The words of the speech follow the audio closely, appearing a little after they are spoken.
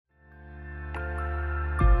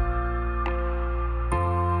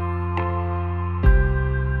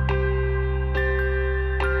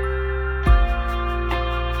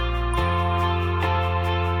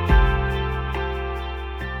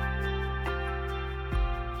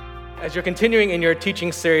As you're continuing in your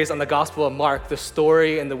teaching series on the Gospel of Mark, the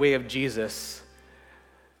story and the way of Jesus,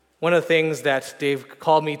 one of the things that Dave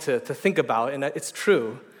called me to think about, and it's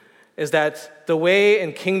true, is that the way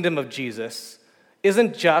and kingdom of Jesus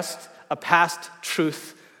isn't just a past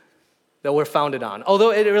truth that we're founded on, although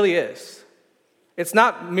it really is. It's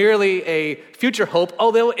not merely a future hope,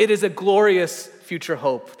 although it is a glorious future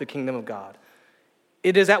hope, the kingdom of God.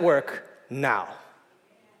 It is at work now,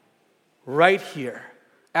 right here.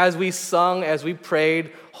 As we sung, as we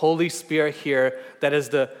prayed, Holy Spirit here, that is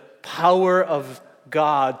the power of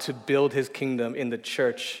God to build his kingdom in the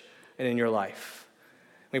church and in your life.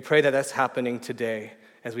 We pray that that's happening today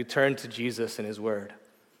as we turn to Jesus and his word.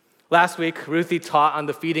 Last week, Ruthie taught on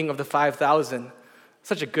the feeding of the 5,000.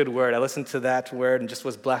 Such a good word. I listened to that word and just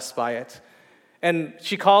was blessed by it. And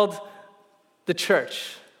she called the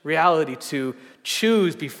church, reality, to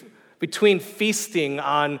choose between feasting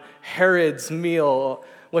on Herod's meal,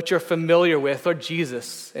 what you're familiar with, or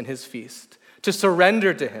Jesus and his feast, to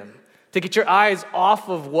surrender to him, to get your eyes off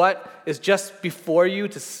of what is just before you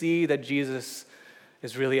to see that Jesus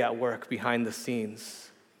is really at work behind the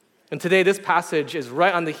scenes. And today, this passage is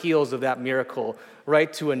right on the heels of that miracle,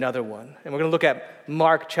 right to another one. And we're going to look at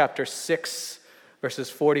Mark chapter 6, verses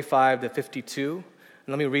 45 to 52. And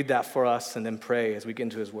let me read that for us and then pray as we get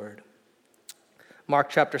into his word. Mark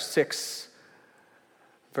chapter 6,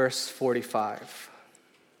 verse 45.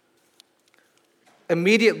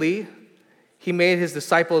 Immediately, he made his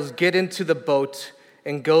disciples get into the boat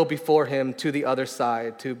and go before him to the other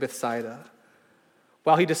side, to Bethsaida,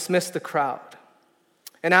 while he dismissed the crowd.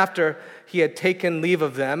 And after he had taken leave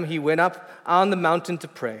of them, he went up on the mountain to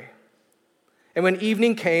pray. And when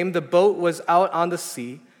evening came, the boat was out on the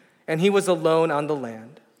sea, and he was alone on the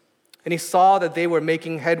land. And he saw that they were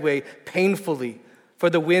making headway painfully, for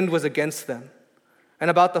the wind was against them. And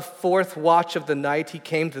about the fourth watch of the night, he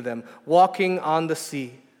came to them, walking on the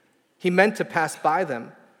sea. He meant to pass by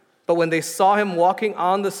them, but when they saw him walking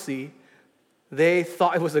on the sea, they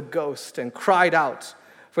thought it was a ghost and cried out,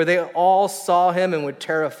 for they all saw him and were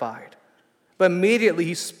terrified. But immediately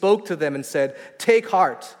he spoke to them and said, "Take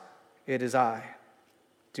heart, it is I.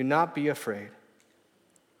 Do not be afraid."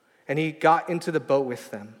 And he got into the boat with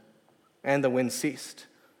them, and the wind ceased,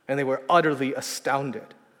 and they were utterly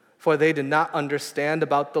astounded, for they did not understand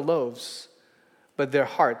about the loaves, but their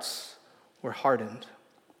hearts were hardened.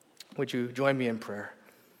 Would you join me in prayer?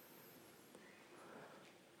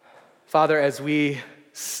 Father, as we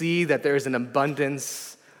see that there is an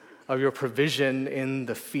abundance of your provision in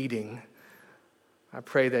the feeding, I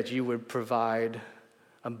pray that you would provide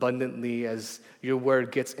abundantly as your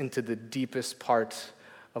word gets into the deepest part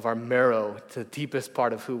of our marrow, to the deepest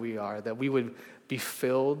part of who we are, that we would be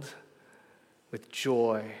filled with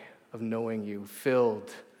joy of knowing you, filled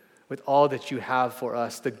with all that you have for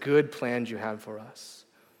us, the good plans you have for us.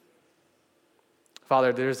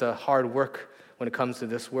 Father, there's a hard work when it comes to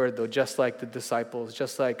this word, though, just like the disciples,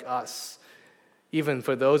 just like us. Even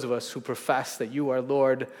for those of us who profess that you are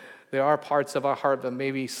Lord, there are parts of our heart that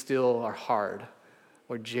maybe still are hard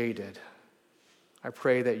or jaded. I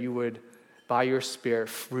pray that you would, by your Spirit,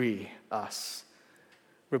 free us.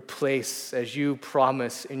 Replace, as you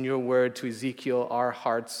promise in your word to Ezekiel, our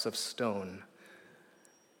hearts of stone.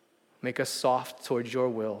 Make us soft towards your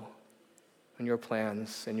will and your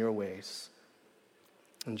plans and your ways.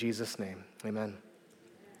 In Jesus' name, amen.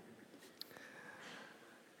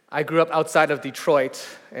 I grew up outside of Detroit,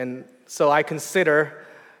 and so I consider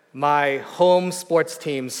my home sports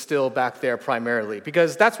teams still back there primarily,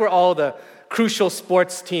 because that's where all the crucial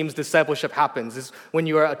sports teams discipleship happens, is when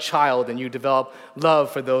you are a child and you develop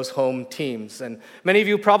love for those home teams. And many of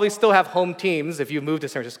you probably still have home teams, if you moved to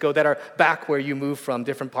San Francisco, that are back where you moved from,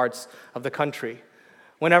 different parts of the country.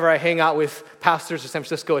 Whenever I hang out with pastors in San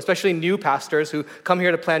Francisco, especially new pastors who come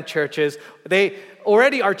here to plant churches, they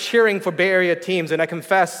already are cheering for Bay Area teams, and I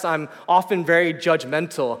confess I'm often very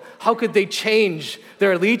judgmental. How could they change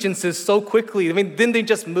their allegiances so quickly? I mean, didn't they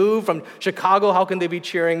just move from Chicago? How can they be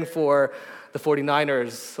cheering for the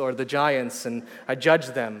 49ers or the Giants? And I judge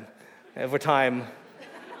them every time.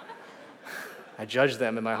 I judge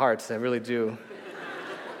them in my heart, I really do.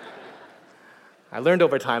 I learned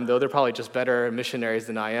over time, though, they're probably just better missionaries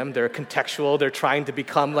than I am. They're contextual. They're trying to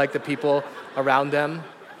become like the people around them.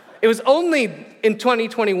 It was only in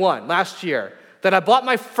 2021, last year, that I bought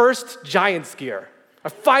my first Giants gear. I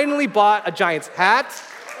finally bought a Giants hat,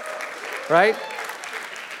 right?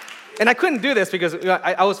 And I couldn't do this because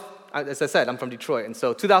I was, as I said, I'm from Detroit. And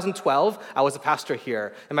so 2012, I was a pastor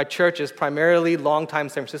here. And my church is primarily longtime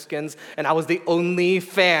San Franciscans. And I was the only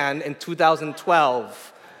fan in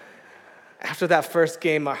 2012. after that first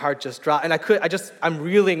game, my heart just dropped. And I'm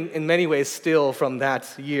reeling in many ways still from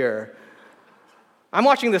that year. I'm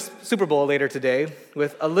watching this Super Bowl later today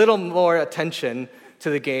with a little more attention to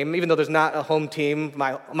the game, even though there's not a home team,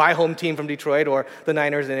 my home team from Detroit or the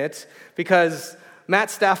Niners in it, because Matt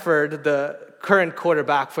Stafford, the current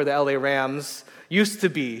quarterback for the LA Rams, used to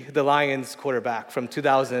be the Lions quarterback from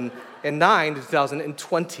 2009 to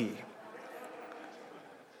 2020.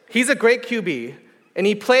 He's a great QB, and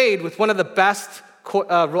he played with one of the best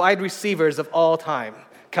wide receivers of all time,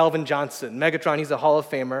 Calvin Johnson. Megatron, he's a Hall of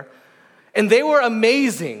Famer. And they were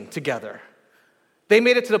amazing together. They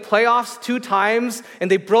made it to the playoffs 2 times, and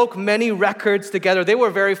they broke many records together. They were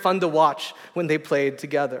very fun to watch when they played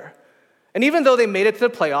together. And even though they made it to the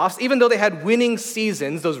playoffs, even though they had winning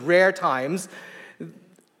seasons, those rare times,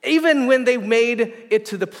 even when they made it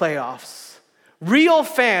to the playoffs, real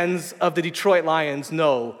fans of the Detroit Lions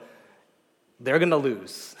know they're going to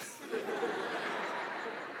lose.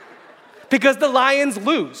 Because the Lions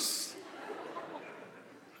lose.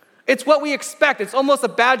 It's what we expect. It's almost a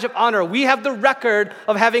badge of honor. We have the record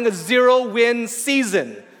of having a 0-win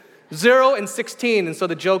season. 0-16. And so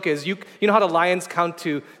the joke is, you know how the Lions count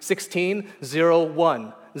to 16?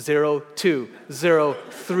 0-1, 0-2,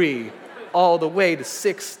 0-3, all the way to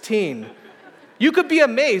 16. You could be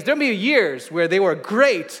amazed. There'll be years where they were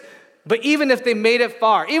great, but even if they made it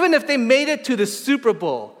far, even if they made it to the Super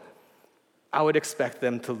Bowl, I would expect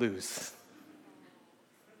them to lose.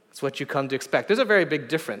 That's what you come to expect. There's a very big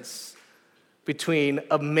difference between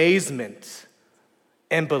amazement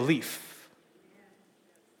and belief.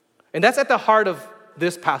 And that's at the heart of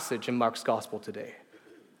this passage in Mark's gospel today.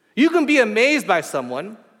 You can be amazed by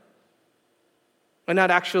someone and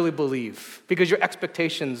not actually believe because your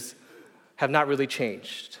expectations have not really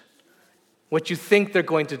changed. What you think they're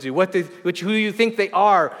going to do, who you think they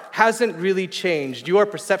are, hasn't really changed. Your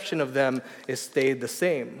perception of them has stayed the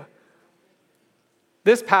same.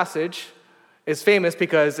 This passage is famous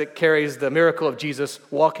because it carries the miracle of Jesus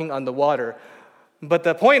walking on the water. But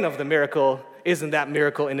the point of the miracle isn't that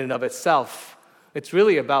miracle in and of itself. It's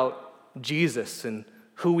really about Jesus and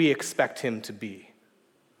who we expect him to be,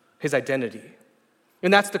 his identity.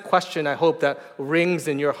 And that's the question I hope that rings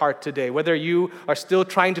in your heart today. Whether you are still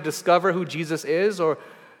trying to discover who Jesus is or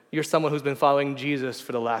you're someone who's been following Jesus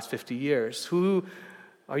for the last 50 years, who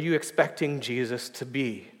are you expecting Jesus to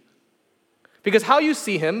be? Because how you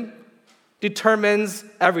see him determines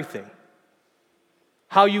everything.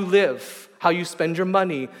 How you live, how you spend your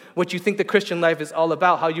money, what you think the Christian life is all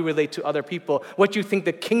about, how you relate to other people, what you think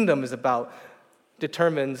the kingdom is about,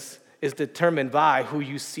 is determined by who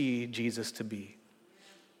you see Jesus to be.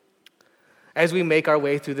 As we make our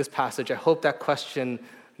way through this passage, I hope that question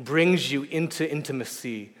brings you into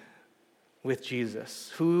intimacy with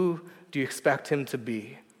Jesus. Who do you expect him to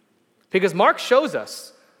be? Because Mark shows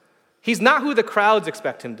us he's not who the crowds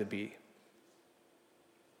expect him to be.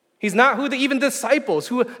 He's not who even disciples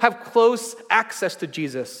who have close access to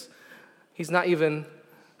Jesus. He's not even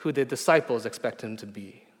who the disciples expect him to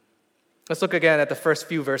be. Let's look again at the first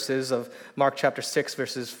few verses of Mark chapter 6,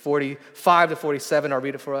 verses 45 to 47. I'll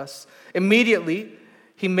read it for us. Immediately,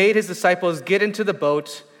 he made his disciples get into the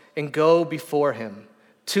boat and go before him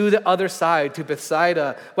to the other side, to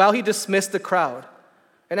Bethsaida, while he dismissed the crowd.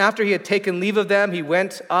 And after he had taken leave of them, he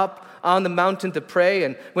went up on the mountain to pray.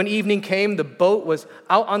 And when evening came, the boat was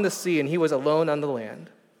out on the sea, and he was alone on the land.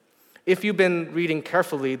 If you've been reading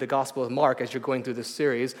carefully the Gospel of Mark as you're going through this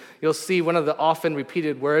series, you'll see one of the often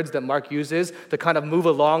repeated words that Mark uses to kind of move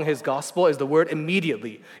along his gospel is the word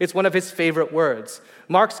immediately. It's one of his favorite words.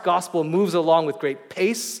 Mark's gospel moves along with great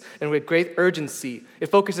pace and with great urgency. It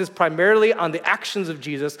focuses primarily on the actions of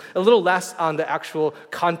Jesus, a little less on the actual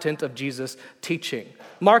content of Jesus' teaching.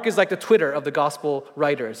 Mark is like the Twitter of the gospel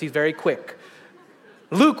writers. He's very quick.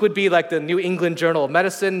 Luke would be like the New England Journal of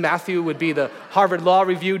Medicine. Matthew would be the Harvard Law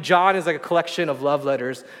Review. John is like a collection of love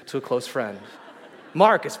letters to a close friend.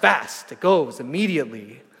 Mark is fast. It goes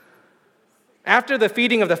immediately. After the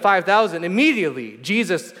feeding of the 5,000, immediately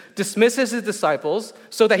Jesus dismisses his disciples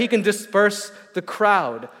so that he can disperse the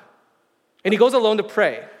crowd. And he goes alone to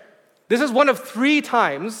pray. This is one of 3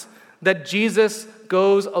 times that Jesus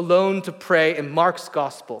goes alone to pray in Mark's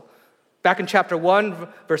gospel. Back in chapter 1,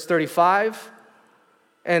 verse 35,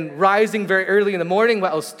 and rising very early in the morning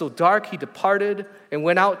while it was still dark, he departed and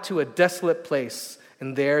went out to a desolate place,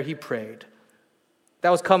 and there he prayed.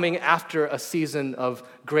 That was coming after a season of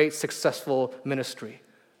great successful ministry.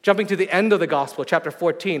 Jumping to the end of the gospel, chapter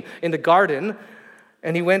 14, in the garden,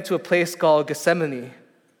 and he went to a place called Gethsemane,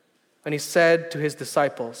 and he said to his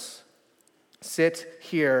disciples, "Sit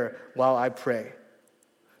here while I pray."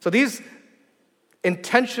 So these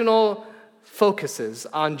intentional focuses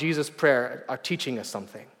on Jesus' prayer are teaching us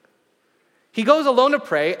something. He goes alone to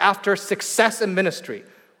pray after success in ministry.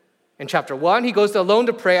 In chapter 1, he goes alone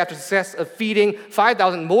to pray after success of feeding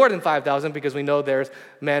 5,000, more than 5,000, because we know there's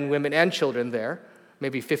men, women, and children there,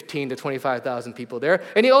 maybe 15 to 25,000 people there.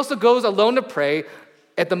 And he also goes alone to pray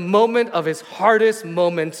at the moment of his hardest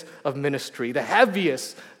moment of ministry, the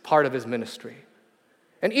heaviest part of his ministry.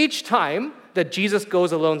 And each time that Jesus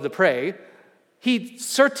goes alone to pray, he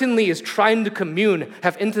certainly is trying to commune,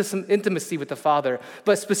 have intimacy with the Father.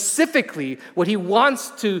 But specifically, what he wants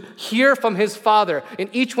to hear from his Father in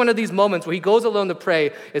each one of these moments where he goes alone to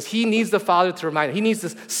pray is he needs the Father to remind him. He needs to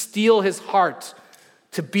steel his heart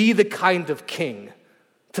to be the kind of king,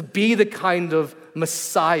 to be the kind of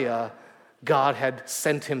Messiah God had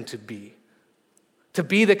sent him to be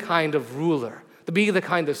the kind of ruler, to be the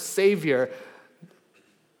kind of Savior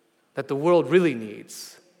that the world really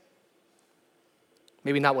needs.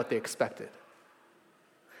 Maybe not what they expected.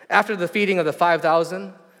 After the feeding of the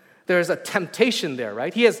 5,000, there's a temptation there,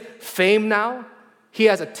 right? He has fame now. He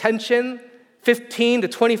has attention. 15 to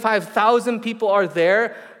 25,000 people are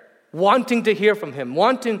there wanting to hear from him,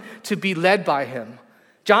 wanting to be led by him.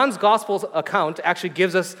 John's gospel account actually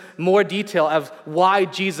gives us more detail of why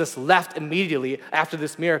Jesus left immediately after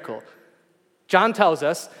this miracle. John tells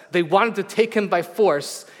us they wanted to take him by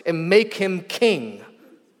force and make him king.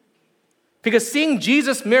 Because seeing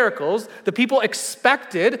Jesus' miracles, the people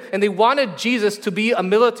expected and they wanted Jesus to be a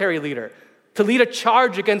military leader, to lead a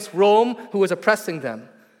charge against Rome who was oppressing them.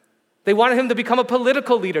 They wanted him to become a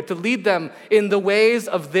political leader, to lead them in the ways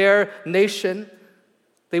of their nation.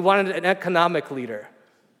 They wanted an economic leader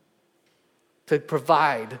to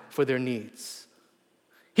provide for their needs.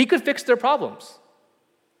 He could fix their problems.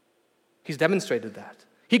 He's demonstrated that.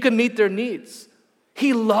 He could meet their needs.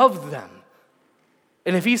 He loved them.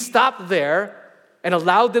 And if he stopped there and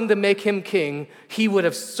allowed them to make him king, he would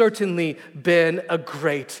have certainly been a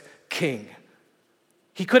great king.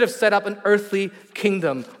 He could have set up an earthly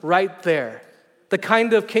kingdom right there, the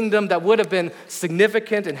kind of kingdom that would have been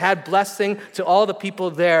significant and had blessing to all the people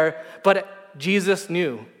there. But Jesus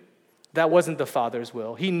knew that wasn't the Father's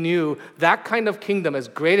will. He knew that kind of kingdom, as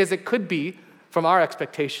great as it could be from our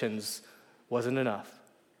expectations, wasn't enough.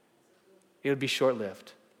 It would be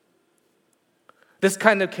short-lived. This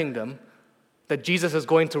kind of kingdom that Jesus is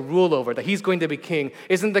going to rule over, that he's going to be king,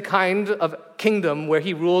 isn't the kind of kingdom where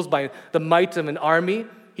he rules by the might of an army.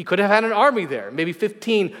 He could have had an army there, maybe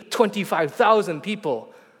 15, 25,000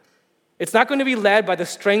 people. It's not going to be led by the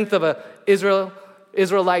strength of an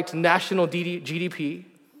Israelite national GDP.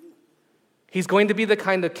 He's going to be the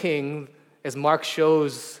kind of king, as Mark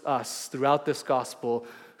shows us throughout this gospel,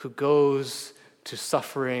 who goes to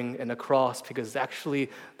suffering and a cross, because actually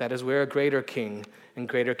that is where a greater king and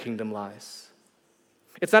greater kingdom lies.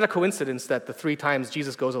 It's not a coincidence that the 3 times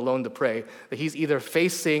Jesus goes alone to pray, that he's either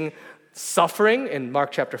facing suffering in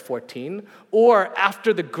Mark chapter 14, or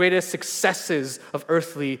after the greatest successes of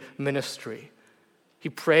earthly ministry. He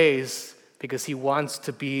prays because he wants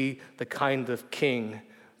to be the kind of king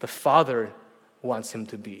the Father wants him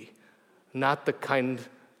to be, not the kind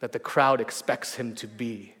that the crowd expects him to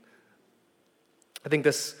be. I think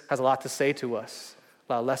this has a lot to say to us,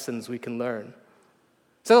 a lot of lessons we can learn.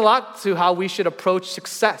 It says a lot to how we should approach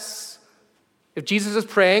success. If Jesus is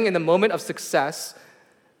praying in the moment of success,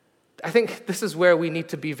 I think this is where we need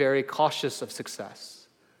to be very cautious of success.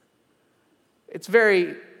 It's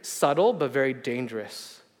very subtle, but very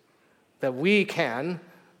dangerous that we can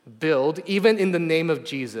build, even in the name of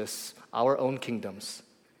Jesus, our own kingdoms.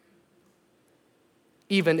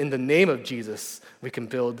 Even in the name of Jesus, we can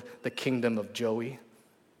build the kingdom of Joey.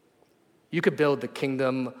 You could build the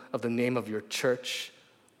kingdom of the name of your church,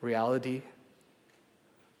 Reality.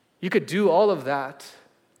 You could do all of that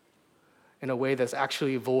in a way that's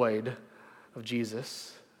actually void of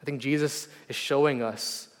Jesus. I think Jesus is showing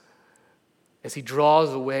us as he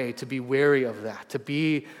draws away to be wary of that, to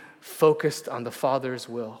be focused on the Father's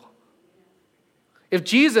will. If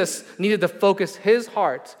Jesus needed to focus his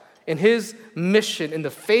heart in his mission in the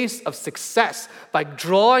face of success by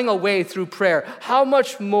drawing away through prayer, how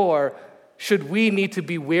much more should we need to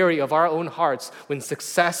be wary of our own hearts when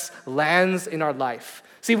success lands in our life?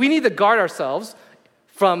 See, we need to guard ourselves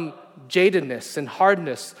from jadedness and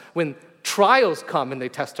hardness when trials come and they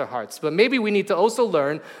test our hearts. But maybe we need to also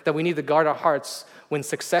learn that we need to guard our hearts when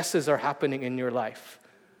successes are happening in your life,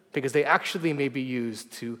 because they actually may be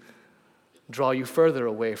used to draw you further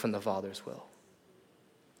away from the Father's will.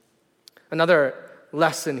 Another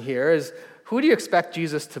lesson here is, who do you expect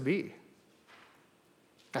Jesus to be?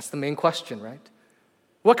 That's the main question, right?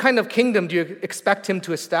 What kind of kingdom do you expect him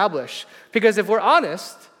to establish? Because if we're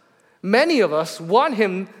honest, Many of us want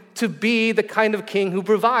him to be the kind of king who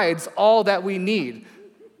provides all that we need,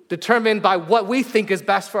 determined by what we think is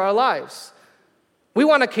best for our lives. We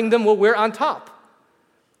want a kingdom where we're on top.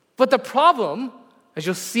 But the problem, as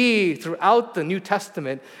you'll see throughout the New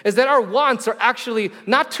Testament, is that our wants are actually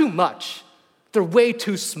not too much. They're way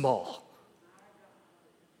too small.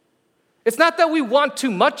 It's not that we want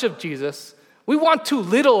too much of Jesus. We want too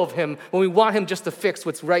little of him when we want him just to fix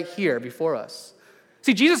what's right here before us.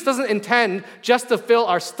 See, Jesus doesn't intend just to fill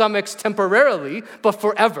our stomachs temporarily, but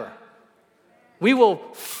forever. We will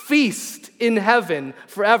feast in heaven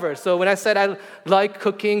forever. So when I said I like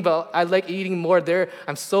cooking, but I like eating more there,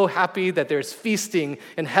 I'm so happy that there's feasting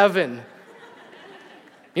in heaven.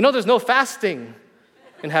 You know, there's no fasting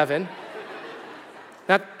in heaven.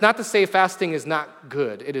 Not to say fasting is not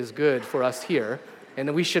good. It is good for us here. And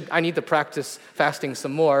I need to practice fasting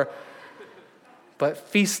some more. But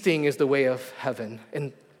feasting is the way of heaven.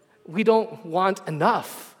 And we don't want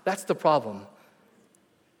enough. That's the problem.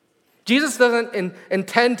 Jesus doesn't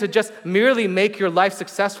intend to just merely make your life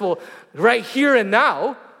successful right here and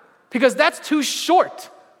now, because that's too short.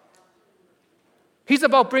 He's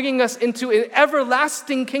about bringing us into an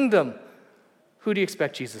everlasting kingdom. Who do you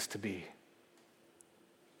expect Jesus to be?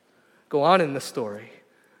 Go on in the story.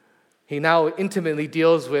 He now intimately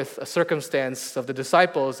deals with a circumstance of the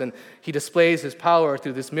disciples, and he displays his power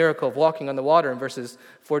through this miracle of walking on the water in verses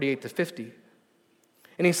 48 to 50.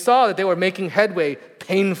 And he saw that they were making headway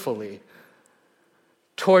painfully,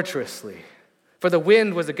 tortuously, for the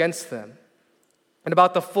wind was against them. And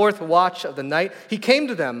about the fourth watch of the night, he came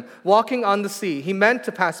to them, walking on the sea. He meant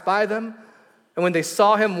to pass by them, and when they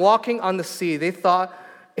saw him walking on the sea, they thought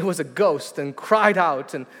it was a ghost and cried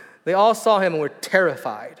out, and they all saw him and were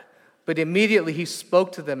terrified. But immediately he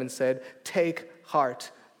spoke to them and said, "Take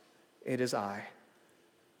heart, it is I.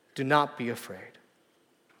 Do not be afraid."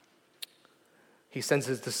 He sends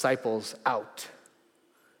his disciples out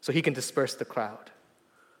so he can disperse the crowd.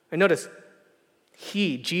 And notice,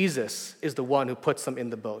 Jesus, is the one who puts them in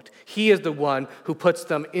the boat. He is the one who puts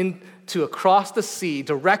them across the sea,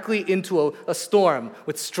 directly into a storm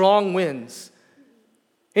with strong winds.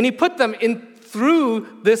 And he put them in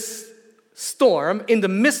through this storm, in the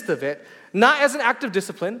midst of it, not as an act of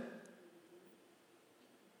discipline,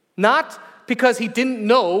 not because he didn't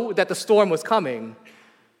know that the storm was coming,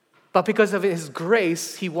 but because of his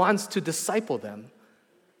grace, he wants to disciple them.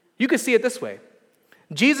 You could see it this way.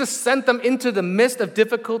 Jesus sent them into the midst of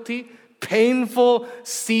difficulty, painful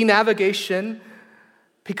sea navigation,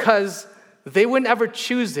 because they wouldn't ever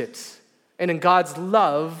choose it. And in God's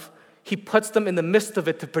love, he puts them in the midst of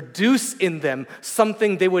it to produce in them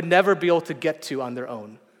something they would never be able to get to on their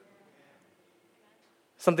own.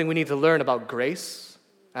 Something we need to learn about grace,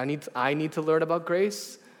 I need to learn about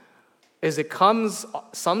grace, is it comes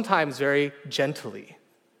sometimes very gently,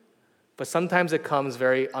 but sometimes it comes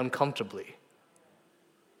very uncomfortably.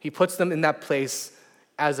 He puts them in that place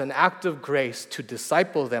as an act of grace to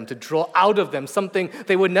disciple them, to draw out of them something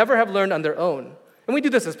they would never have learned on their own. And we do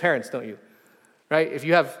this as parents, don't you? Right? If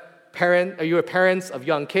you are parents of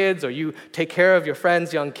young kids, or you take care of your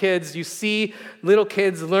friends' young kids, you see little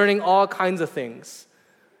kids learning all kinds of things.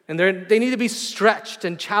 And they need to be stretched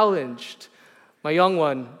and challenged. My young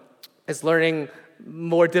one is learning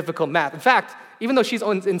more difficult math. In fact, even though she's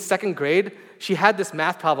in second grade, she had this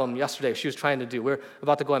math problem yesterday she was trying to do. We're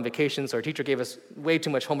about to go on vacation, so our teacher gave us way too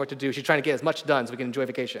much homework to do. She's trying to get as much done so we can enjoy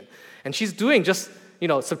vacation. And she's doing just,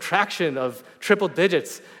 subtraction of triple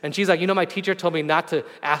digits. And she's like, my teacher told me not to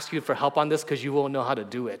ask you for help on this because you won't know how to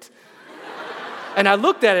do it. And I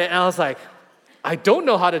looked at it and I was like, I don't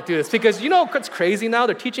know how to do this, because what's crazy now?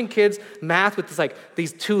 They're teaching kids math with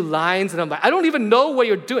these two lines, and I'm like, I don't even know what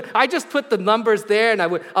you're doing. I just put the numbers there and I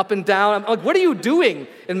went up and down. I'm like, what are you doing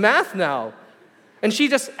in math now? And she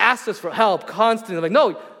just asked us for help constantly. I'm like,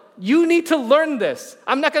 no, you need to learn this.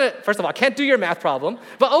 First of all, I can't do your math problem,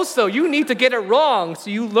 but also you need to get it wrong so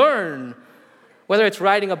you learn, whether it's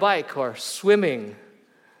riding a bike or swimming.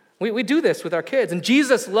 We do this with our kids, and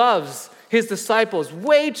Jesus loves his disciples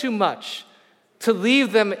way too much to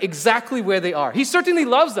leave them exactly where they are. He certainly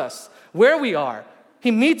loves us where we are. He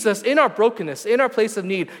meets us in our brokenness, in our place of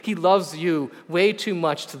need. He loves you way too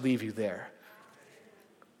much to leave you there.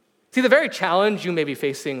 See, the very challenge you may be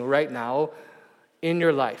facing right now in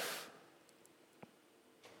your life,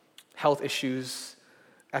 health issues,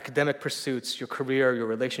 academic pursuits, your career, your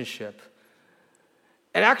relationship,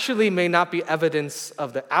 it actually may not be evidence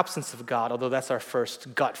of the absence of God, although that's our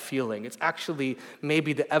first gut feeling. It's actually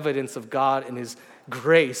maybe the evidence of God in his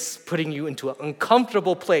grace putting you into an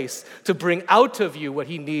uncomfortable place to bring out of you what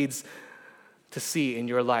he needs to see in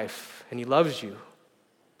your life, and he loves you.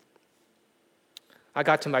 I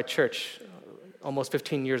got to my church almost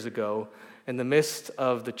 15 years ago in the midst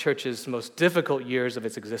of the church's most difficult years of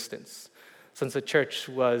its existence, since the church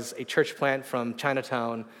was a church plant from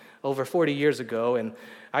Chinatown over 40 years ago, and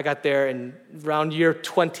I got there in around year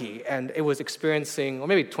 20, and it was experiencing, or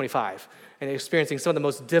maybe 25, and experiencing some of the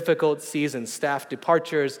most difficult seasons, staff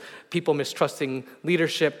departures, people mistrusting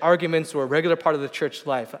leadership, arguments were a regular part of the church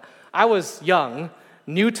life. I was young,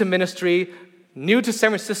 new to ministry, new to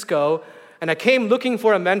San Francisco, and I came looking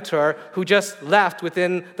for a mentor who just left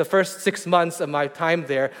within the first 6 months of my time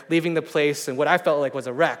there, leaving the place in what I felt like was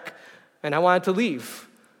a wreck. And I wanted to leave.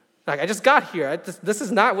 Like, I just got here. This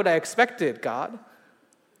is not what I expected, God.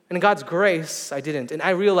 And in God's grace, I didn't. And I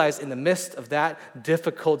realized in the midst of that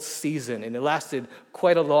difficult season, and it lasted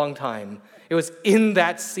quite a long time, it was in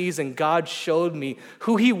that season God showed me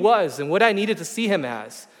who He was and what I needed to see Him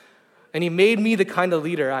as. And He made me the kind of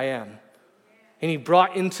leader I am. And He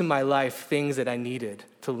brought into my life things that I needed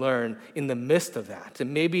to learn in the midst of that.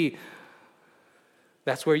 And maybe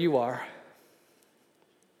that's where you are.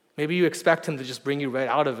 Maybe you expect Him to just bring you right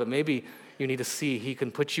out of it. Maybe you need to see He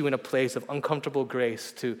can put you in a place of uncomfortable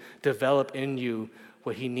grace to develop in you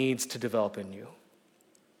what He needs to develop in you.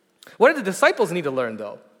 What did the disciples need to learn,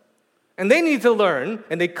 though? And they need to learn,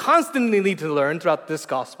 and they constantly need to learn throughout this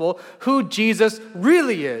gospel, who Jesus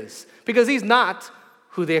really is, because He's not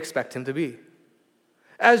who they expect Him to be.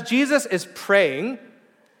 As Jesus is praying,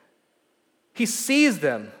 He sees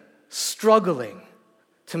them struggling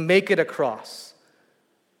to make it across.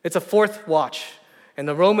 It's a fourth watch, and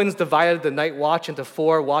the Romans divided the night watch into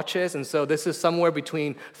 4 watches, and so this is somewhere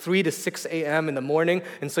between 3 to 6 a.m. in the morning,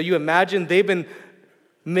 and so you imagine they've been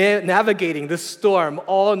navigating this storm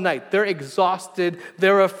all night. They're exhausted,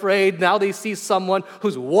 they're afraid, now they see someone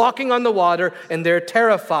who's walking on the water, and they're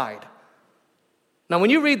terrified. Now, when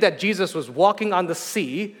you read that Jesus was walking on the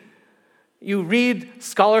sea, you read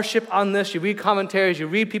scholarship on this, you read commentaries, you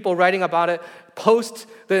read people writing about it post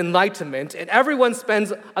the Enlightenment, and everyone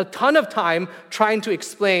spends a ton of time trying to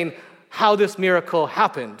explain how this miracle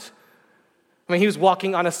happened. I mean, he was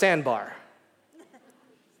walking on a sandbar.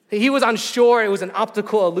 He was on shore, it was an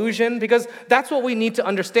optical illusion, because that's what we need to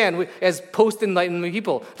understand as post-Enlightenment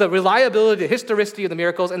people, the reliability, the historicity of the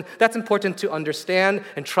miracles, and that's important to understand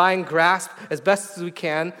and try and grasp as best as we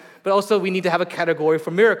can, but also we need to have a category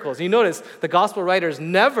for miracles. And you notice the gospel writers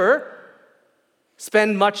never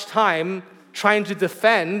spend much time trying to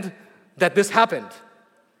defend that this happened.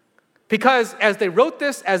 Because as they wrote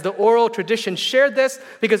this, as the oral tradition shared this,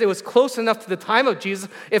 because it was close enough to the time of Jesus,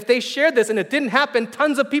 if they shared this and it didn't happen,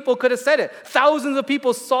 tons of people could have said it. Thousands of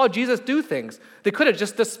people saw Jesus do things. They could have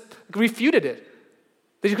just refuted it.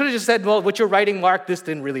 They could have just said, well, what you're writing, Mark, this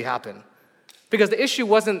didn't really happen. Because the issue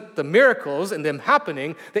wasn't the miracles and them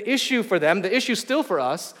happening. The issue for them, the issue still for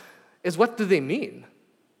us, is what do they mean?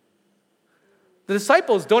 The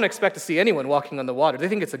disciples don't expect to see anyone walking on the water. They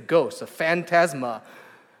think it's a ghost, a phantasma,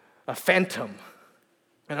 a phantom.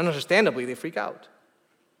 And understandably, they freak out.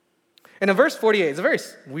 And in verse 48, it's a very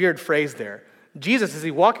weird phrase there. Jesus, as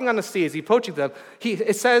He's walking on the sea, as He's approaching them,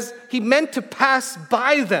 it says He meant to pass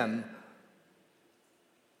by them.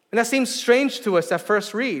 And that seems strange to us at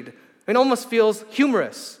first read. It almost feels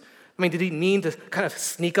humorous. I mean, did He mean to kind of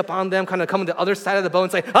sneak up on them, kind of come on the other side of the boat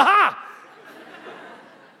and say, aha!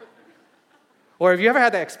 Or have you ever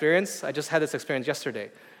had that experience? I just had this experience yesterday.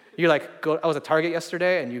 You're like, I was at Target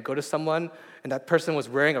yesterday, and you go to someone, and that person was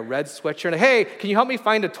wearing a red sweatshirt, and hey, can you help me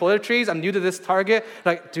find the toiletries? I'm new to this Target.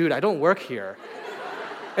 Like, dude, I don't work here.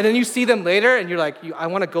 And then you see them later, and you're like, I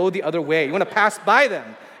want to go the other way. You want to pass by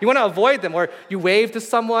them. You want to avoid them. Or you wave to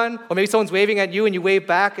someone, or maybe someone's waving at you, and you wave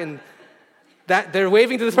back, and that they're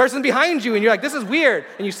waving to this person behind you, and you're like, this is weird.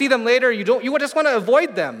 And you see them later, you just want to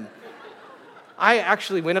avoid them. I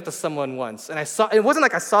actually went up to someone once, and it wasn't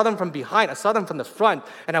like I saw them from behind, I saw them from the front,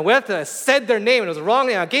 and I went up to them and I said their name, and it was wrong,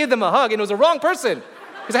 and I gave them a hug, and it was the wrong person,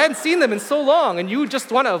 because I hadn't seen them in so long, and you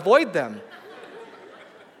just want to avoid them.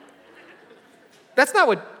 That's not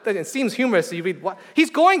what, it seems humorous, so you read, what? He's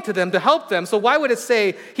going to them to help them, so why would it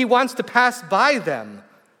say He wants to pass by them?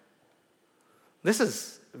 This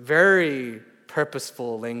is very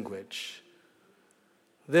purposeful language.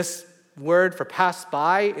 This word for pass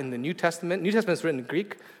by in the New Testament is written in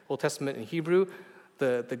Greek, Old Testament in Hebrew.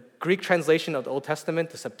 The Greek translation of the Old Testament,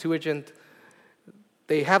 the Septuagint,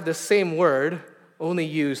 they have the same word only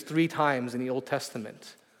used 3 times in the Old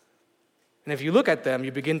Testament. And if you look at them,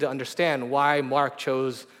 you begin to understand why Mark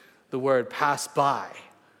chose the word pass by.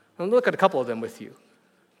 I'll look at a couple of them with you.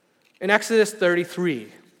 In Exodus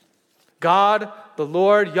 33, God, the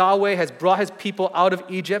Lord, Yahweh, has brought His people out of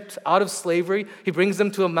Egypt, out of slavery. He brings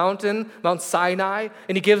them to a mountain, Mount Sinai,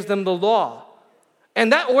 and He gives them the law.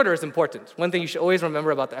 And that order is important. One thing you should always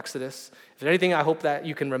remember about the Exodus, if there's anything I hope that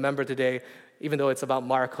you can remember today, even though it's about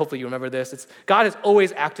Mark, hopefully you remember this, it's God has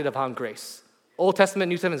always acted upon grace. Old Testament,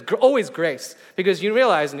 New Testament is always grace. Because you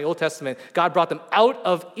realize in the Old Testament, God brought them out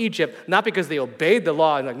of Egypt, not because they obeyed the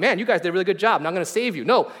law and like, man, you guys did a really good job, now I'm going to save you.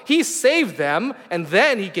 No, he saved them, and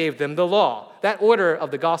then he gave them the law. That order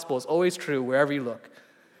of the gospel is always true wherever you look.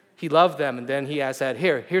 He loved them, and then he has said,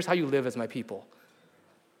 here's how you live as my people.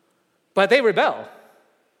 But they rebel.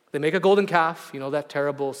 They make a golden calf, that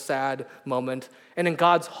terrible, sad moment. And in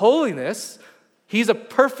God's holiness, he's a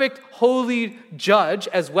perfect, holy judge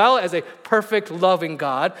as well as a perfect, loving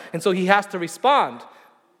God. And so he has to respond.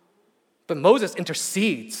 But Moses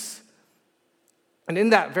intercedes. And in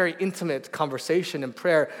that very intimate conversation and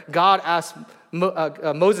prayer,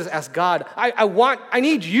 Moses asks God, I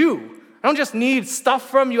need you. I don't just need stuff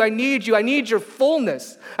from you. I need you. I need your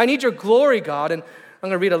fullness. I need your glory, God. And I'm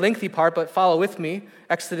going to read a lengthy part, but follow with me.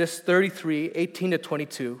 Exodus 33, 18 to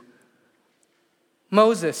 22.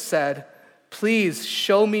 Moses said, please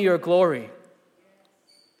show me your glory.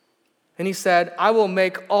 And he said, I will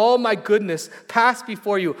make all my goodness pass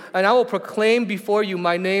before you, and I will proclaim before you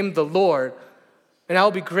my name, the Lord. And I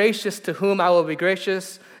will be gracious to whom I will be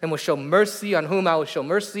gracious, and will show mercy on whom I will show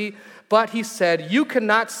mercy. But he said, you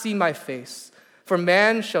cannot see my face, for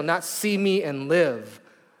man shall not see me and live.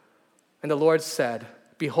 And the Lord said,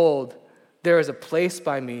 behold, there is a place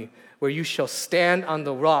by me where you shall stand on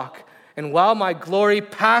the rock, and while my glory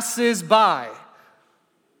passes by,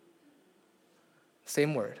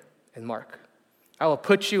 same word in Mark, I will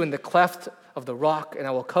put you in the cleft of the rock, and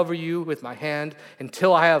I will cover you with my hand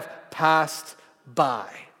until I have passed by.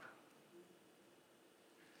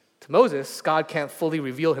 To Moses, God can't fully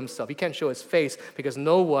reveal himself. He can't show his face because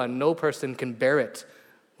no person can bear it.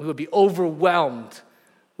 We would be overwhelmed.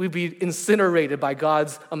 We'd be incinerated by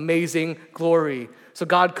God's amazing glory. So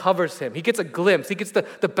God covers him. He gets a glimpse. He gets the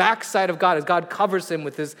backside of God as God covers him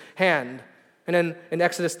with his hand. And then in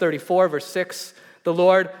Exodus 34, verse 6, the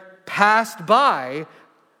Lord passed by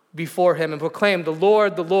before him and proclaimed, the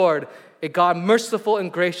Lord, a God merciful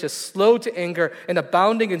and gracious, slow to anger, and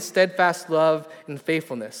abounding in steadfast love and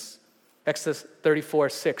faithfulness. Exodus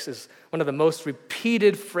 34:6 is one of the most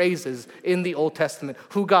repeated phrases in the Old Testament.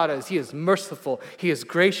 Who God is. He is merciful. He is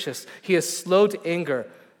gracious. He is slow to anger.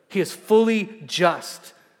 He is fully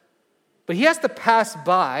just. But he has to pass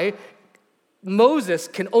by. Moses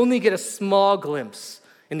can only get a small glimpse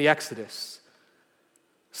in the Exodus.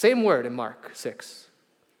 Same word in Mark 6.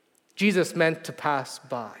 Jesus meant to pass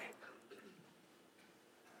by.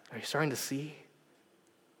 Are you starting to see?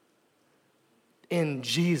 In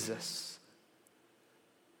Jesus,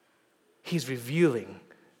 he's revealing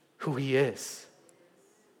who he is.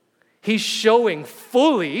 He's showing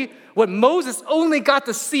fully what Moses only got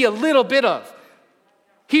to see a little bit of.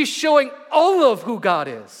 He's showing all of who God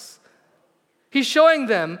is. He's showing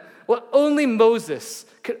them what only Moses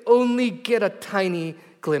could only get a tiny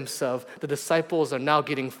glimpse of. The disciples are now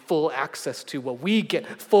getting full access to what we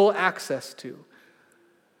get full access to.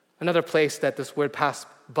 Another place that this word pass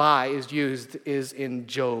by is used is in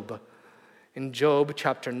Job. In Job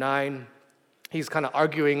chapter 9, he's kind of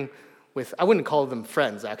arguing with, I wouldn't call them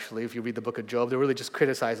friends actually, if you read the book of Job. They're really just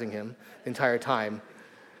criticizing him the entire time.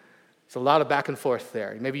 It's a lot of back and forth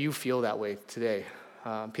there. Maybe you feel that way today.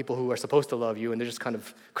 People who are supposed to love you and they're just kind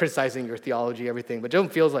of criticizing your theology, everything. But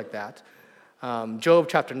Job feels like that. Job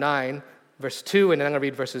chapter 9, verse 2, and then I'm going to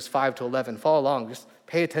read verses 5 to 11. Follow along. Just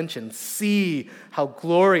pay attention. See how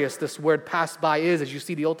glorious this word pass by is as you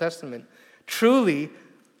see the Old Testament. Truly,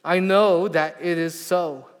 I know that it is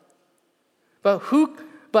so. But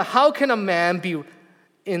how can a man be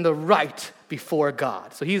in the right before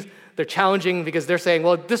God? So they're challenging because they're saying,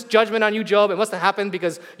 well, this judgment on you, Job, it must have happened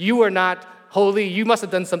because you were not holy. You must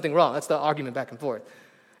have done something wrong. That's the argument back and forth.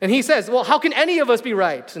 And he says, well, how can any of us be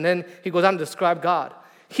right? And then he goes on to describe God.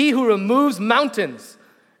 He who removes mountains,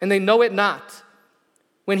 and they know it not.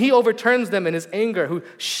 When he overturns them in his anger, who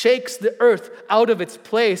shakes the earth out of its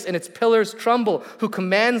place and its pillars tremble, who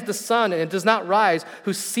commands the sun and it does not rise,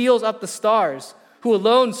 who seals up the stars, who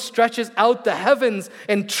alone stretches out the heavens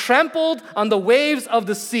and trampled on the waves of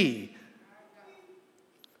the sea,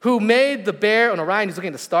 who made the bear on Orion, he's looking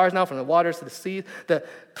at the stars now from the waters to the sea, the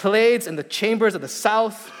Pleiades and the chambers of the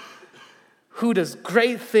south, who does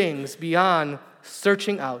great things beyond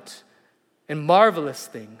searching out and marvelous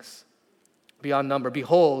things beyond number.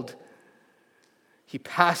 Behold, he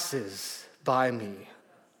passes by me.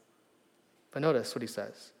 But notice what he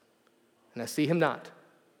says. And I see him not.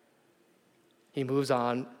 He moves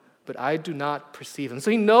on, but I do not perceive him. So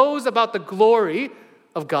he knows about the glory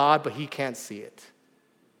of God, but he can't see it.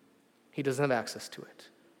 he doesn't have access to it.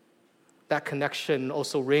 That connection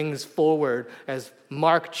also rings forward as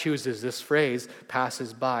Mark chooses this phrase,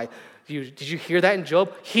 passes by. Did you hear that in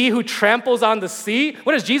Job? He who tramples on the sea,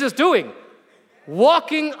 what is Jesus doing?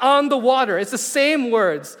 Walking on the water. It's the same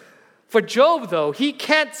words. For Job, though, he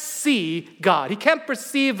can't see God. He can't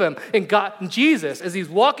perceive him in God, in Jesus. As he's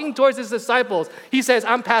walking towards his disciples, he says,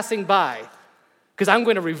 I'm passing by because I'm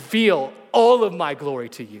going to reveal all of my glory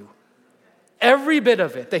to you. Every bit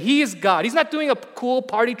of it, that he is God. He's not doing a cool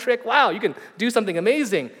party trick. Wow, you can do something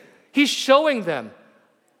amazing. He's showing them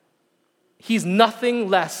he's nothing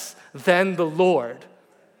less than the Lord.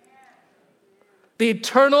 The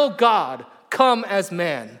eternal God come as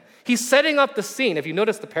man. He's setting up the scene. If you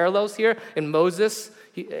notice the parallels here in Moses,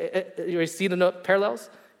 you see the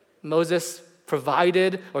parallels? Moses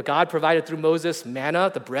provided, or God provided through Moses, manna,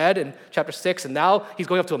 the bread in chapter 6, and now he's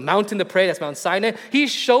going up to a mountain to pray, that's Mount Sinai. He's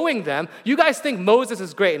showing them, you guys think Moses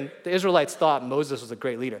is great, and the Israelites thought Moses was a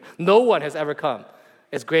great leader. No one has ever come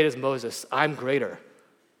as great as Moses. I'm greater.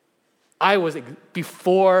 I was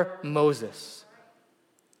before Moses.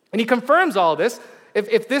 And he confirms all this.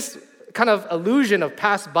 If this kind of illusion of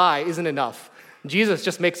pass by isn't enough, Jesus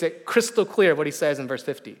just makes it crystal clear what he says in verse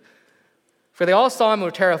 50. For they all saw him and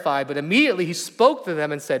were terrified, but immediately he spoke to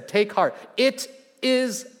them and said, take heart, it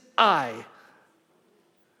is I.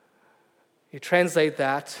 You translate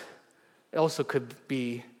that, it also could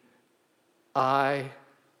be, I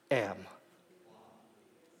am.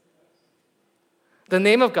 The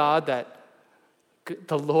name of God that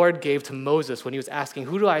the Lord gave to Moses when he was asking,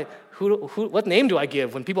 what name do I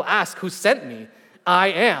give when people ask who sent me? I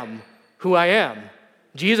am who I am.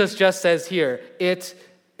 Jesus just says here, it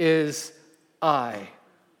is I.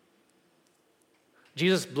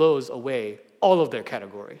 Jesus blows away all of their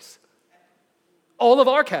categories. All of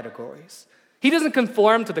our categories. He doesn't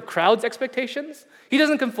conform to the crowd's expectations. He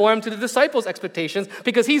doesn't conform to the disciples' expectations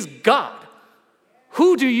because he's God.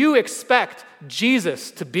 Who do you expect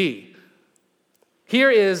Jesus to be?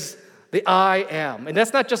 Here is the I am. And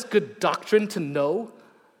that's not just good doctrine to know.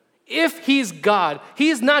 If he's God,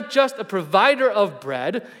 he is not just a provider of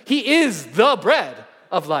bread. He is the bread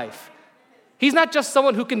of life. He's not just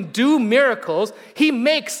someone who can do miracles. He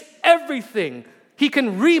makes everything. He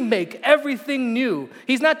can remake everything new.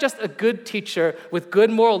 He's not just a good teacher with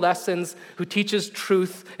good moral lessons who teaches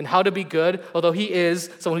truth and how to be good, although he is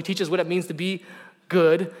someone who teaches what it means to be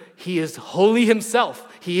good. He is holy himself.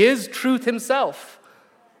 He is truth himself.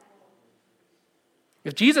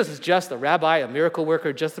 If Jesus is just a rabbi, a miracle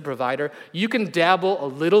worker, just a provider, you can dabble a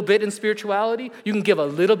little bit in spirituality. You can give a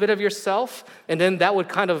little bit of yourself, and then that would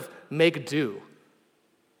kind of make do.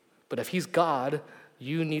 But if he's God,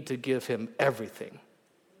 you need to give him everything.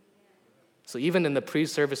 So even in the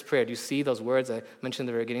pre-service prayer, do you see those words I mentioned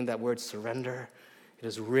at the beginning, that word surrender? It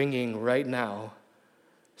is ringing right now.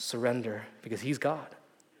 Surrender, because he's God.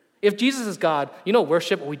 If Jesus is God,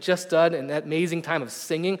 worship, what we just done in that amazing time of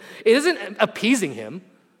singing, it isn't appeasing him.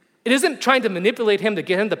 It isn't trying to manipulate him to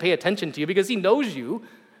get him to pay attention to you because he knows you.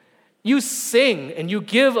 You sing and you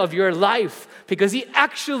give of your life because he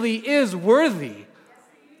actually is worthy.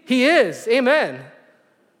 He is. Amen.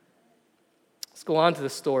 Let's go on to the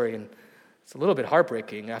story, and it's a little bit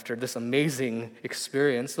heartbreaking after this amazing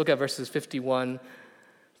experience. Look at verses 51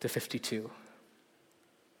 to 52.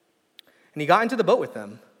 And he got into the boat with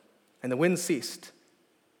them, and the wind ceased.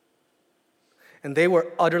 And they were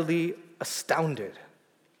utterly astounded.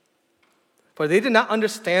 For they did not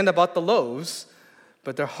understand about the loaves,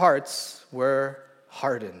 but their hearts were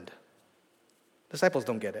hardened. Disciples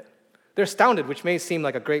don't get it. They're astounded, which may seem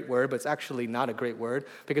like a great word, but it's actually not a great word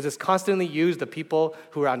because it's constantly used to people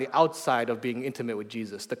who are on the outside of being intimate with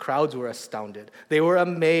Jesus. The crowds were astounded. They were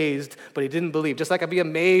amazed, but he didn't believe. Just like I'd be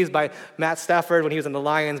amazed by Matt Stafford when he was in the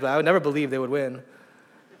Lions, but I would never believe they would win.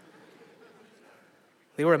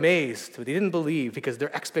 They were amazed, but they didn't believe because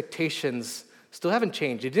their expectations still haven't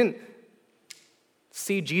changed. They didn't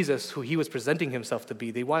see Jesus who he was presenting himself to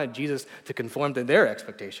be. They wanted Jesus to conform to their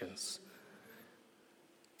expectations.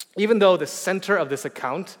 Even though the center of this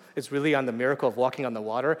account is really on the miracle of walking on the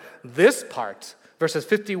water, this part, verses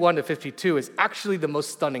 51 to 52, is actually the most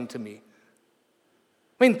stunning to me.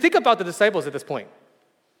 I mean, think about the disciples at this point.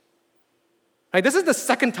 Right, this is the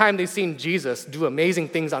second time they've seen Jesus do amazing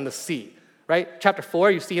things on the sea. Right? Chapter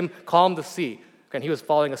 4, you see him calm the sea. And he was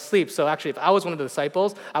falling asleep. So actually, if I was one of the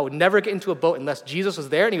disciples, I would never get into a boat unless Jesus was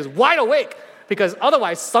there and he was wide awake, because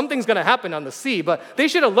otherwise something's going to happen on the sea. But they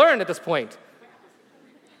should have learned at this point.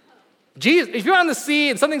 Jesus, if you're on the sea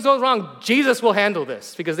and something goes wrong, Jesus will handle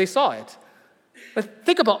this because they saw it. But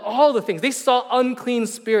think about all the things. They saw unclean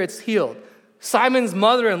spirits healed, Simon's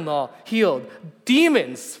mother-in-law healed.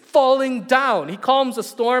 Demons falling down. He calms a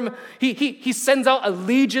storm. He sends out a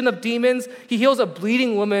legion of demons. He heals a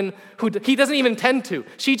bleeding woman who he doesn't even tend to.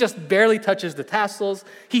 She just barely touches the tassels.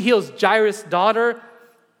 He heals Jairus' daughter.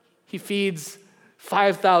 He feeds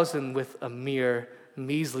 5,000 with a mere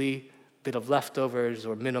measly bit of leftovers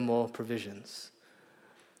or minimal provisions.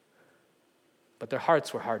 But their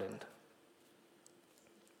hearts were hardened.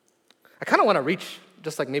 I kind of want to reach,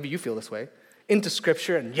 just like maybe you feel this way, into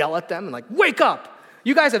Scripture and yell at them and like, wake up!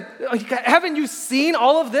 You guys haven't you seen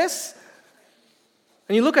all of this?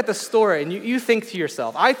 And you look at the story and you think to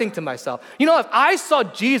yourself, I think to myself, if I saw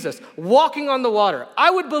Jesus walking on the water,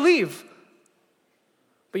 I would believe.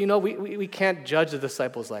 But we can't judge the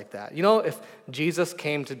disciples like that. If Jesus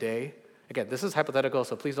came today, again, this is hypothetical,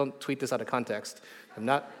 so please don't tweet this out of context. I'm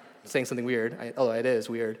not saying something weird, although it is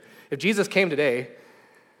weird. If Jesus came today,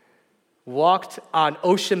 walked on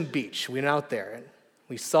Ocean Beach. We went out there and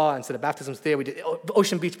we saw, instead of baptisms there, we did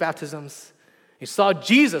Ocean Beach baptisms. You saw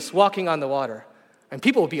Jesus walking on the water, and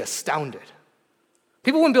people would be astounded.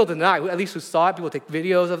 People wouldn't be able to deny, at least who saw it. People would take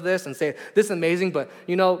videos of this and say, this is amazing, but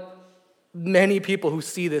many people who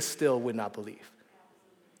see this still would not believe.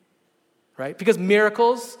 Right? Because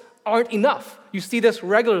miracles aren't enough. You see this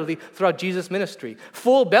regularly throughout Jesus' ministry.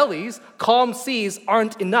 Full bellies, calm seas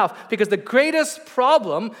aren't enough because the greatest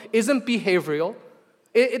problem isn't behavioral.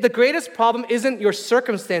 The greatest problem isn't your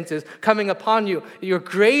circumstances coming upon you. Your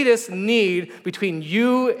greatest need between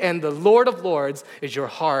you and the Lord of Lords is your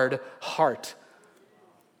hard heart.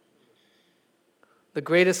 The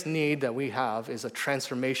greatest need that we have is a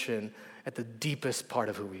transformation at the deepest part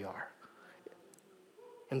of who we are.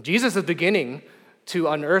 And Jesus is beginning to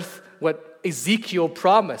unearth what Ezekiel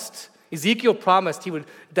promised. Ezekiel promised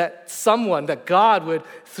that God would,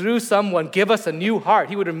 through someone, give us a new heart.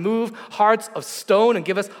 He would remove hearts of stone and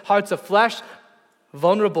give us hearts of flesh,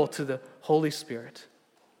 vulnerable to the Holy Spirit.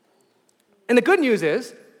 And the good news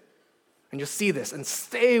is, and you'll see this, and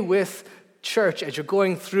stay with church as you're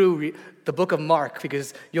going through the book of Mark,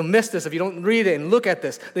 because you'll miss this if you don't read it and look at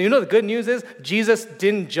this. Then the good news is, Jesus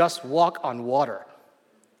didn't just walk on water.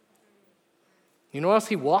 You know what else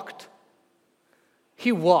he walked?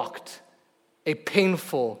 He walked a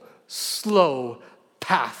painful, slow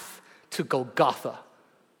path to Golgotha,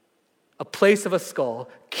 a place of a skull,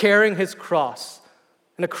 carrying his cross.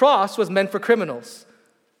 And the cross was meant for criminals.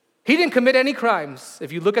 He didn't commit any crimes.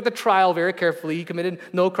 If you look at the trial very carefully, he committed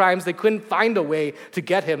no crimes. They couldn't find a way to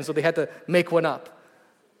get him, so they had to make one up.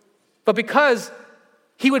 But because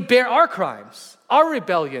he would bear our crimes, our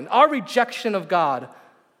rebellion, our rejection of God,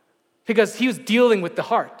 because he was dealing with the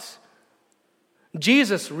heart,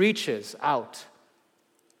 Jesus reaches out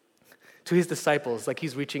to his disciples like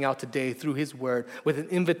he's reaching out today through his word with an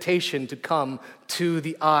invitation to come to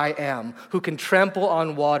the I Am, who can trample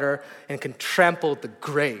on water and can trample the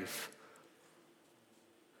grave.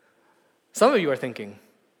 Some of you are thinking,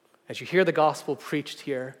 as you hear the gospel preached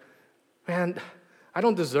here, man, I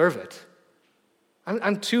don't deserve it.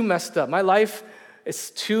 I'm too messed up. My life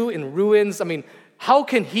is too in ruins. How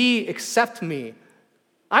can he accept me?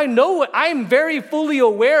 I'm very fully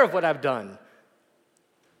aware of what I've done.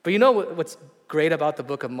 But what's great about the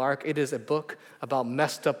book of Mark? It is a book about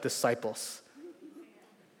messed up disciples.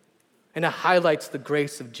 And it highlights the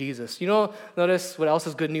grace of Jesus. Notice what else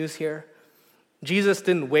is good news here? Jesus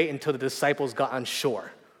didn't wait until the disciples got on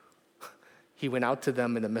shore. He went out to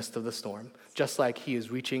them in the midst of the storm, just like he is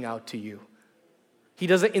reaching out to you. He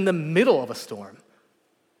does it in the middle of a storm,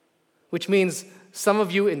 which means some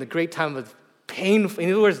of you in the great time of painful, in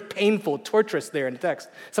other words, painful, torturous there in the text.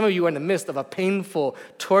 Some of you are in the midst of a painful,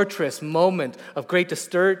 torturous moment of great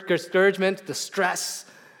discouragement, distress,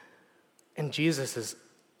 and Jesus is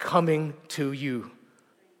coming to you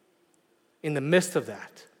in the midst of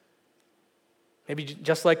that. Maybe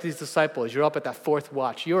just like these disciples, you're up at that fourth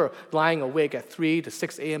watch. You're lying awake at 3 to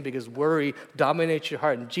 6 a.m. because worry dominates your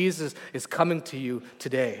heart, and Jesus is coming to you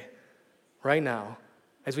today, right now.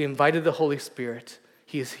 As we invited the Holy Spirit,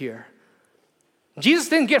 he is here. Jesus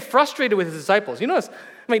didn't get frustrated with his disciples.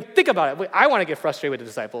 Think about it. I want to get frustrated with the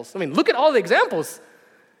disciples. Look at all the examples.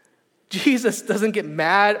 Jesus doesn't get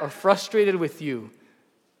mad or frustrated with you.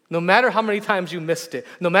 No matter how many times you missed it,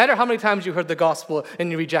 no matter how many times you heard the gospel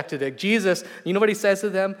and you rejected it, Jesus, you know what he says to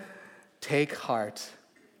them? Take heart.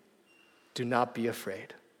 Do not be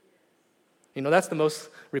afraid. That's the most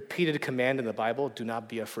repeated command in the Bible. Do not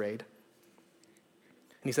be afraid.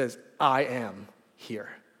 And he says, I am here.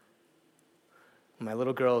 When my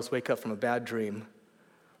little girls wake up from a bad dream,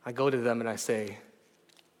 I go to them and I say,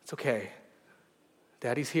 it's okay.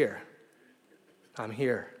 Daddy's here. I'm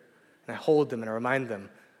here. And I hold them and I remind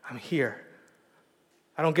them, I'm here.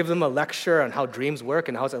 I don't give them a lecture on how dreams work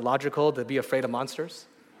and how it's illogical to be afraid of monsters.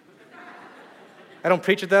 I don't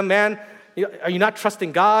preach to them, man, are you not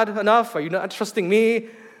trusting God enough? Are you not trusting me?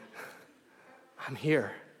 I'm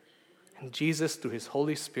here. And Jesus, through his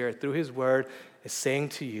Holy Spirit, through his word, is saying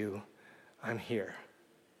to you, I'm here.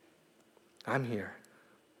 I'm here.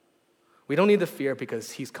 We don't need to fear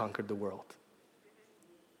because he's conquered the world.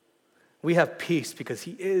 We have peace because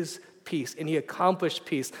he is peace, and he accomplished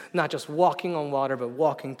peace, not just walking on water, but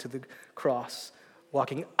walking to the cross,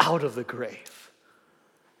 walking out of the grave.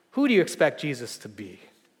 Who do you expect Jesus to be?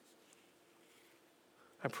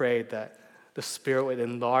 I pray that the Spirit would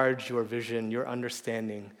enlarge your vision, your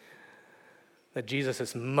understanding, that Jesus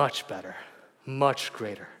is much better, much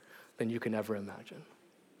greater than you can ever imagine.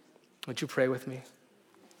 Would you pray with me?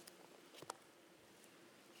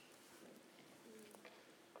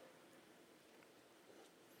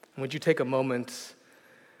 Would you take a moment,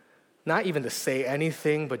 not even to say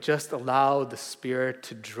anything, but just allow the Spirit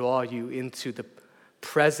to draw you into the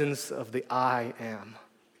presence of the I am?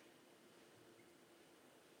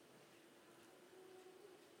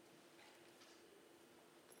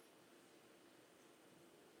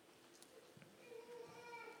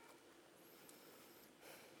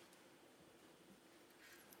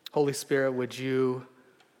 Holy Spirit, would you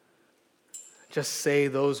just say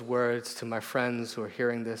those words to my friends who are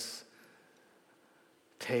hearing this?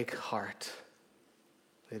 Take heart.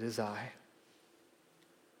 It is I.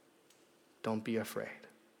 Don't be afraid.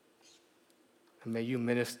 And may you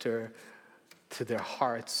minister to their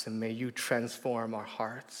hearts, and may you transform our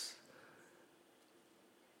hearts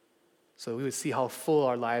so we would see how full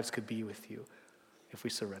our lives could be with you if we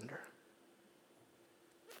surrender.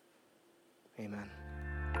 Amen.